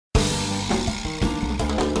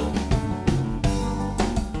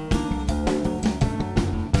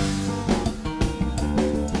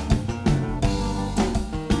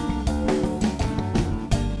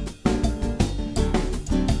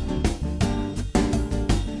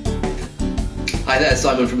Hi there,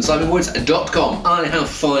 Simon from simonwoods.com. I have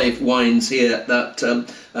 5 wines here that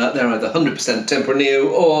they're either 100%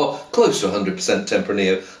 Tempranillo or close to 100%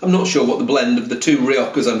 Tempranillo. I'm not sure what the blend of the 2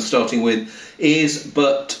 Riojas I'm starting with is,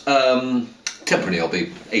 but Tempranillo will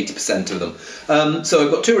be 80% of them. So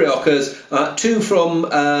I've got 2 Riojas, 2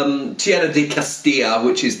 from Tierra de Castilla,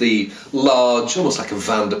 which is the large, almost like a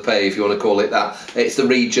Van de Pey if you want to call it that. It's the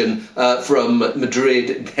region from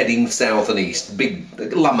Madrid heading south and east, big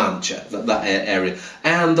La Mancha, that area.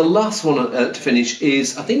 And the last one to finish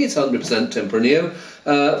is, I think it's 100% Tempranillo,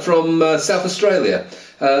 from South Australia.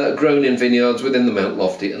 Grown in vineyards within the Mount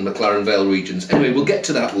Lofty and McLaren Vale regions. Anyway, we'll get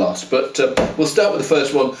to that last, but we'll start with the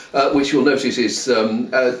first one, which you'll notice is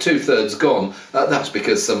 2/3 gone. That's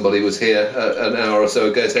because somebody was here an hour or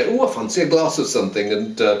so ago saying, oh, I fancy a glass of something,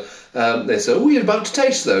 and they said, oh, you're about to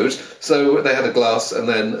taste those. So they had a glass, and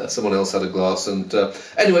then someone else had a glass, and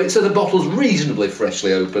anyway, so the bottle's reasonably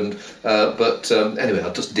freshly opened, but anyway,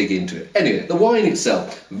 I'll just dig into it. Anyway, the wine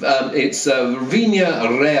itself, it's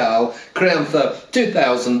Viña Real Crianza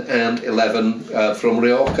 2011 from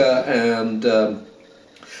Rioja and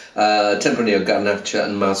Tempranillo, Garnacha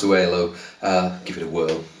and Mazuelo. Give it a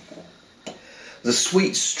whirl. There's a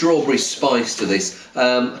sweet strawberry spice to this.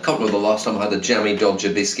 I can't remember the last time I had a jammy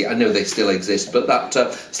Dodger biscuit. I know they still exist, but that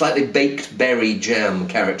slightly baked berry jam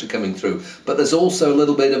character coming through. But there's also a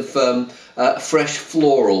little bit of fresh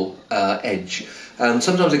floral edge. And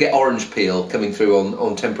sometimes I get orange peel coming through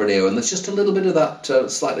on Tempranillo, and there's just a little bit of that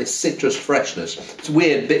slightly citrus freshness. It's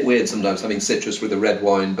weird, bit weird sometimes having citrus with a red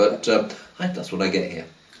wine, but that's what I get here.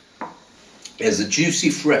 There's a juicy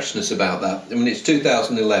freshness about that. I mean, it's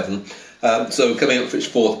 2011. So coming up for its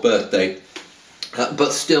 4th birthday,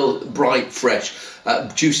 but still bright, fresh,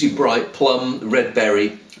 juicy, bright plum, red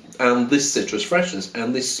berry, and this citrus freshness,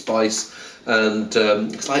 and this spice, and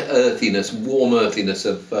slight earthiness, warm earthiness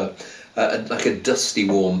of like a dusty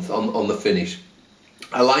warmth on the finish.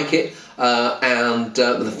 I like it, and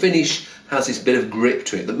the finish has this bit of grip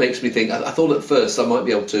to it that makes me think. I thought at first I might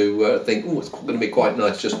be able to think, oh, it's going to be quite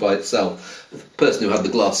nice just by itself. The person who had the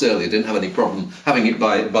glass earlier didn't have any problem having it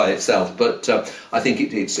by itself, but I think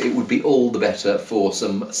it would be all the better for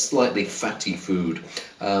some slightly fatty food.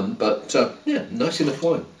 Yeah, nice enough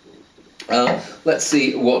wine. Let's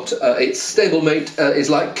see what its stablemate is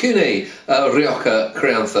like. Cune Rioja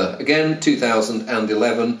Crianza, again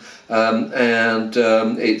 2011, and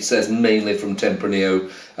it says mainly from Tempranillo,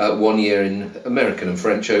 1 year in American and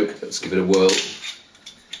French oak. Let's give it a whirl.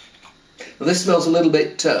 Now, this smells a little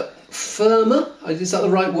bit firmer, is that the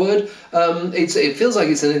right word? It feels like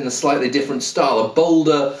it's in a slightly different style, a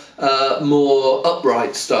bolder, more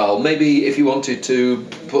upright style. Maybe if you wanted to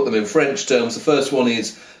put them in French terms, the first one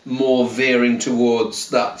is more veering towards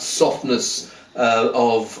that softness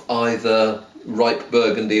of either ripe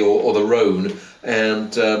Burgundy or the Rhone,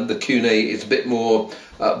 and the Cune is a bit more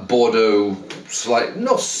Bordeaux,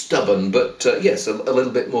 not stubborn, but yes, a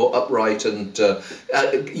little bit more upright and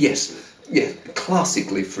yes,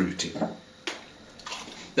 classically fruity.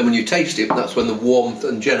 Then when you taste it, that's when the warmth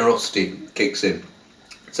and generosity kicks in.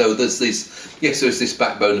 So there's this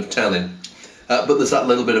backbone of tannin. But there's that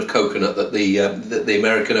little bit of coconut that the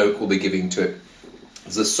American oak will be giving to it.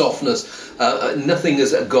 There's a softness. Nothing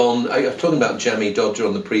has gone. I was talking about jammy Dodger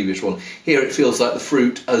on the previous one. Here it feels like the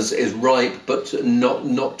fruit is ripe, but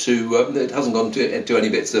not too. It hasn't gone to any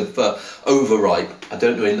bits of overripe. I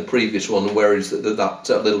don't know in the previous one, whereas that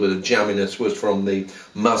little bit of jamminess was from the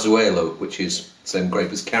Mazuelo, which is the same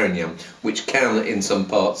grape as Carignan, which can in some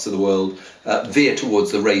parts of the world veer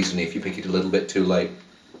towards the raisiny if you pick it a little bit too late.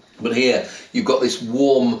 But here you've got this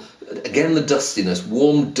warm, again the dustiness,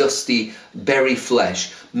 warm, dusty berry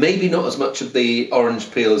flesh. Maybe not as much of the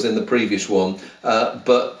orange peel as in the previous one,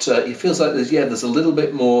 but it feels like there's a little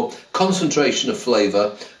bit more concentration of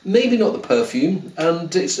flavour. Maybe not the perfume,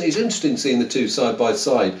 and it's interesting seeing the two side by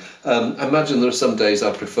side. I imagine there are some days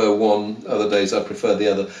I prefer one, other days I prefer the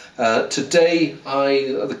other. Today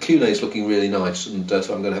the Cune is looking really nice, and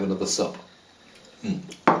so I'm going to have another sup. Do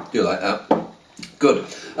you like that? Good.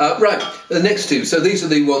 Right, the next two. So these are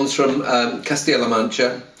the ones from Castilla-La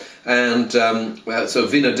Mancha, and so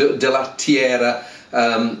Vino de la Tierra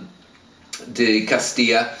de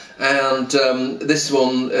Castilla, and this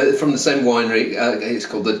one from the same winery. It's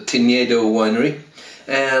called the Tinedo winery,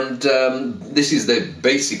 and this is the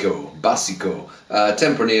Básico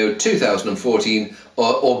Tempranillo 2014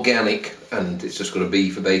 organic, and it's just got a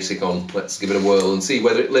B for basic on. Let's give it a whirl and see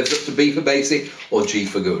whether it lives up to B for basic or G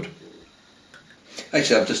for good.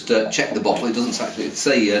 Actually, I've just checked the bottle. It doesn't actually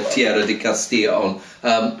say Tierra de Castilla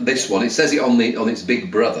on this one. It says it on its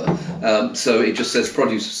big brother. So it just says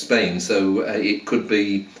produce of Spain. So it could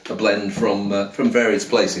be a blend from various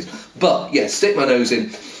places. But yeah, stick my nose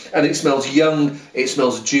in. And it smells young, it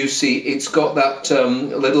smells juicy, it's got that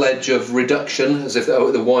little edge of reduction, as if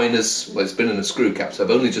the wine has, well, it's been in a screw cap, so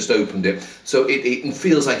I've only just opened it. So it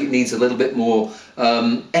feels like it needs a little bit more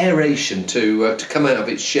aeration to come out of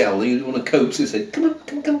its shell. You want to coax it, say,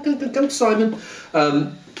 come, Simon.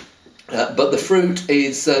 But the fruit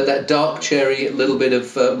is that dark cherry, a little bit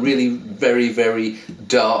of really very, very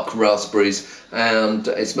dark raspberries, and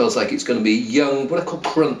it smells like it's going to be young, what I call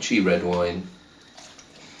crunchy red wine.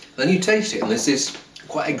 Then you taste it, and there's this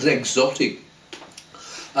quite exotic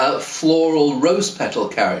floral rose petal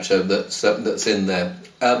character that's in there.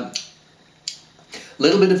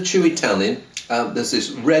 Little bit of chewy tannin. There's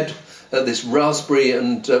this red, this raspberry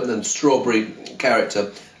and strawberry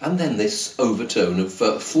character, and then this overtone of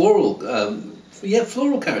floral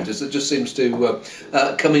characters that just seems to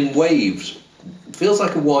come in waves. Feels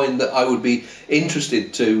like a wine that I would be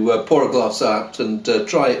interested to pour a glass out and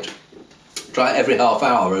try it every half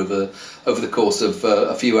hour over the course of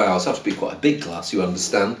a few hours. Have to be quite a big glass, you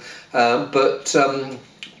understand. But I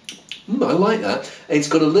like that. It's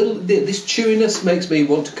got a little. This chewiness makes me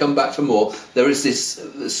want to come back for more. There is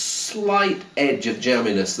this slight edge of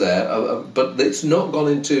jamminess there, but it's not gone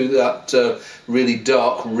into that really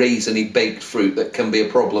dark, raisiny baked fruit that can be a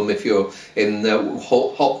problem if you're in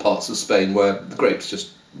hot parts of Spain where the grapes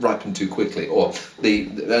just ripen too quickly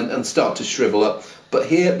and start to shrivel up. But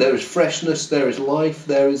here there is freshness, there is life,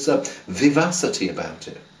 there is vivacity about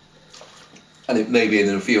it. And it maybe in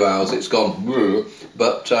a few hours it's gone,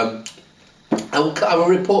 but I will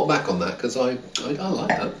report back on that because I like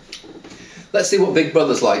that. Let's see what Big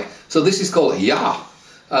Brother's like. So this is called Ya,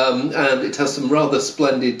 and it has some rather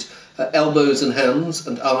splendid elbows and hands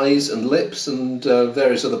and eyes and lips and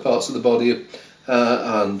various other parts of the body.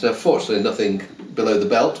 And fortunately nothing below the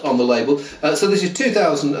belt on the label. So this is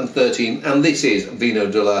 2013, and this is Vino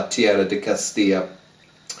de la Tierra de Castilla.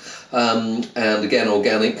 And again,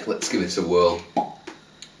 organic. Let's give it a whirl.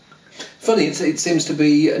 Funny, it seems to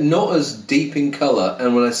be not as deep in colour,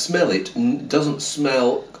 and when I smell it, it doesn't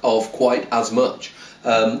smell of quite as much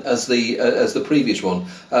as the previous one.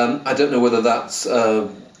 I don't know whether that's...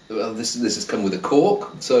 Well, this has come with a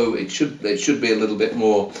cork, so it should be a little bit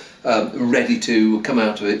more ready to come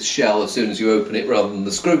out of its shell as soon as you open it, rather than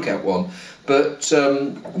the screw cap one. But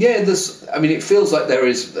yeah, it feels like there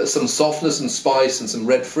is some softness and spice and some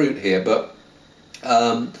red fruit here, but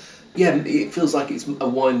yeah, it feels like it's a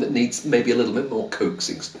wine that needs maybe a little bit more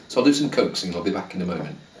coaxing. So I'll do some coaxing. I'll be back in a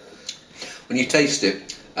moment. When you taste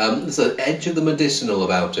it, there's an edge of the medicinal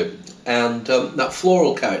about it. And that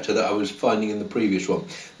floral character that I was finding in the previous one,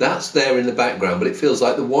 that's there in the background, but it feels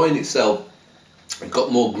like the wine itself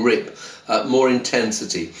got more grip, more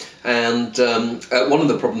intensity. And one of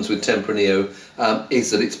the problems with Tempranillo is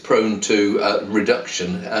that it's prone to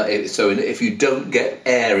reduction. So if you don't get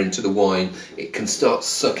air into the wine, it can start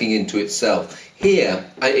sucking into itself. Here,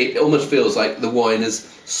 it almost feels like the wine has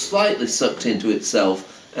slightly sucked into itself,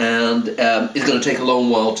 and it's going to take a long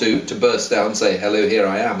while to burst out and say, hello, here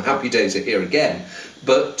I am, happy days are here again.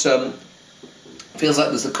 But feels like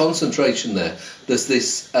there's a concentration there. There's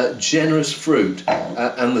this generous fruit,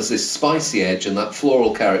 and there's this spicy edge and that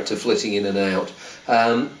floral character flitting in and out.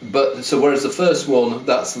 So whereas the first one,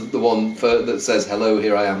 that's the one that says, hello,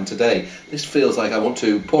 here I am today, this feels like I want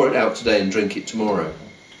to pour it out today and drink it tomorrow.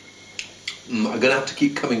 I'm going to have to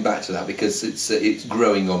keep coming back to that because it's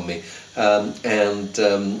growing on me.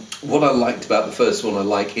 What I liked about the first one I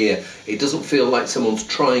like here, it doesn't feel like someone's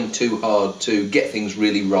trying too hard to get things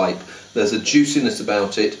really ripe. There's a juiciness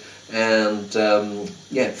about it, and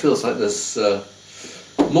yeah, it feels like there's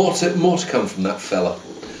more to come from that fella.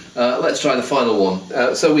 Let's try the final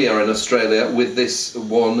one. So we are in Australia with this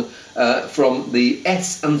one from the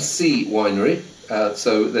S&C winery.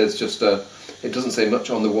 So there's just it doesn't say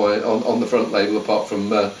much on the wine on the front label apart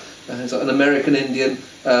from an American Indian,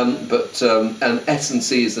 but and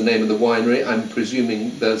S&C is the name of the winery. I'm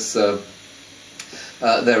presuming there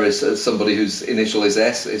is somebody whose initial is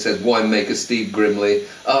S. It says winemaker Steve Grimley,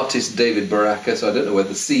 artist David Baraka, so I don't know where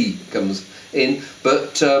the C comes in.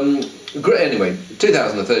 But anyway,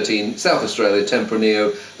 2013, South Australia,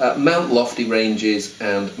 Tempranillo, Mount Lofty Ranges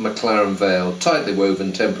and McLaren Vale, tightly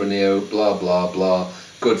woven Tempranillo, blah, blah, blah.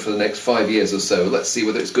 Good for the next 5 years or so. Let's see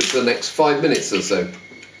whether it's good for the next 5 minutes or so.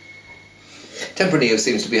 Tempranillo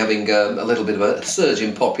seems to be having a little bit of a surge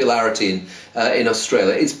in popularity in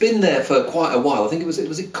Australia. It's been there for quite a while. I think was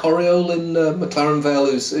it Coriol in McLaren Vale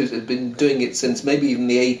who's been doing it since maybe even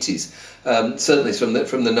the 80s. Certainly from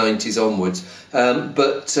the 90s onwards,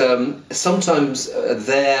 but sometimes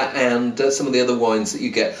there and some of the other wines that you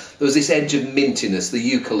get, there was this edge of mintiness, the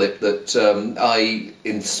eucalypt that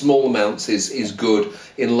in small amounts is good,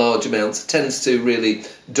 in large amounts tends to really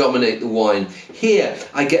dominate the wine. Here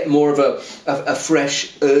I get more of a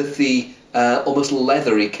fresh, earthy, almost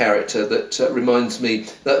leathery character that reminds me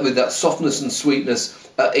that with that softness and sweetness.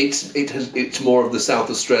 It's more of the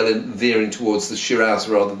South Australian veering towards the Shiraz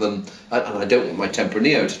rather than, and I don't want my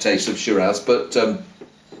Tempranillo to taste of Shiraz, but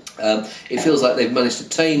it feels like they've managed to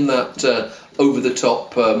tame that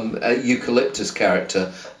over-the-top eucalyptus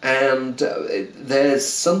character, and there's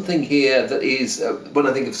something here that is, when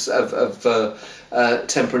I think of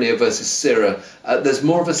Tempranillo versus Syrah, there's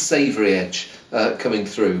more of a savoury edge coming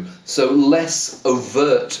through, so less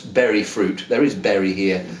overt berry fruit. There is berry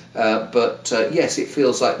here, but yes, it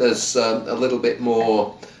feels like there's a little bit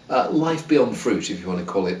more life beyond fruit, if you want to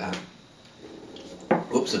call it that.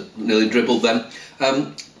 Oops, I nearly dribbled then.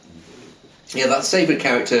 Yeah, that savoury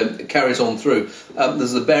character carries on through.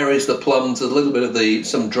 There's the berries, the plums, a little bit of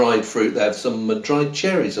some dried fruit there, some dried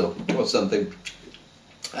cherries or something.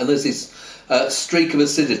 And there's this streak of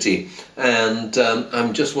acidity, and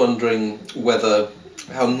I'm just wondering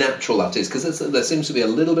how natural that is, because there seems to be a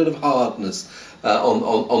little bit of hardness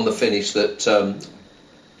on the finish that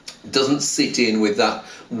doesn't sit in with that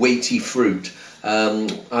weighty fruit.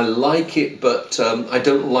 I like it, but I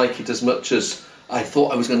don't like it as much as I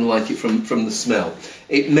thought I was going to like it from the smell.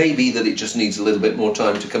 It may be that it just needs a little bit more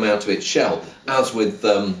time to come out of its shell, as with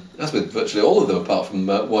virtually all of them apart from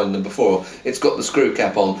wine number 4. It's got the screw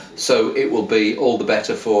cap on, so it will be all the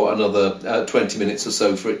better for another 20 minutes or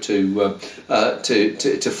so for it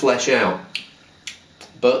to flesh out.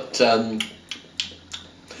 But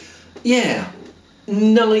yeah,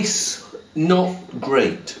 nice, not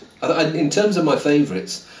great. In terms of my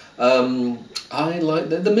favourites, I like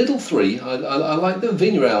the middle 3. I like the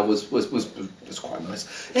Vino was quite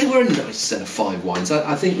nice. They were a nice set of 5 wines.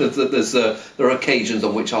 I think that there are occasions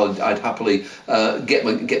on which I'd happily get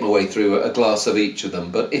my way through a glass of each of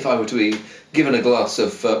them. But if I were to be given a glass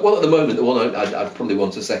of well, at the moment the one I'd probably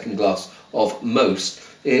want a second glass of most.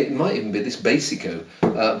 It might even be this Básico,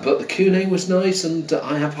 but the Cune was nice, and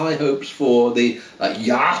I have high hopes for the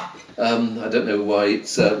Ja. I don't know why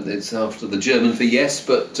it's after the German for yes,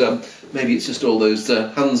 but maybe it's just all those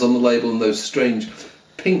hands on the label and those strange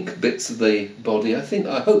pink bits of the body.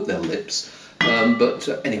 I hope they're lips. But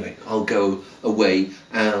anyway, I'll go away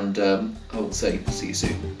and I will say see you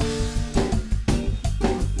soon.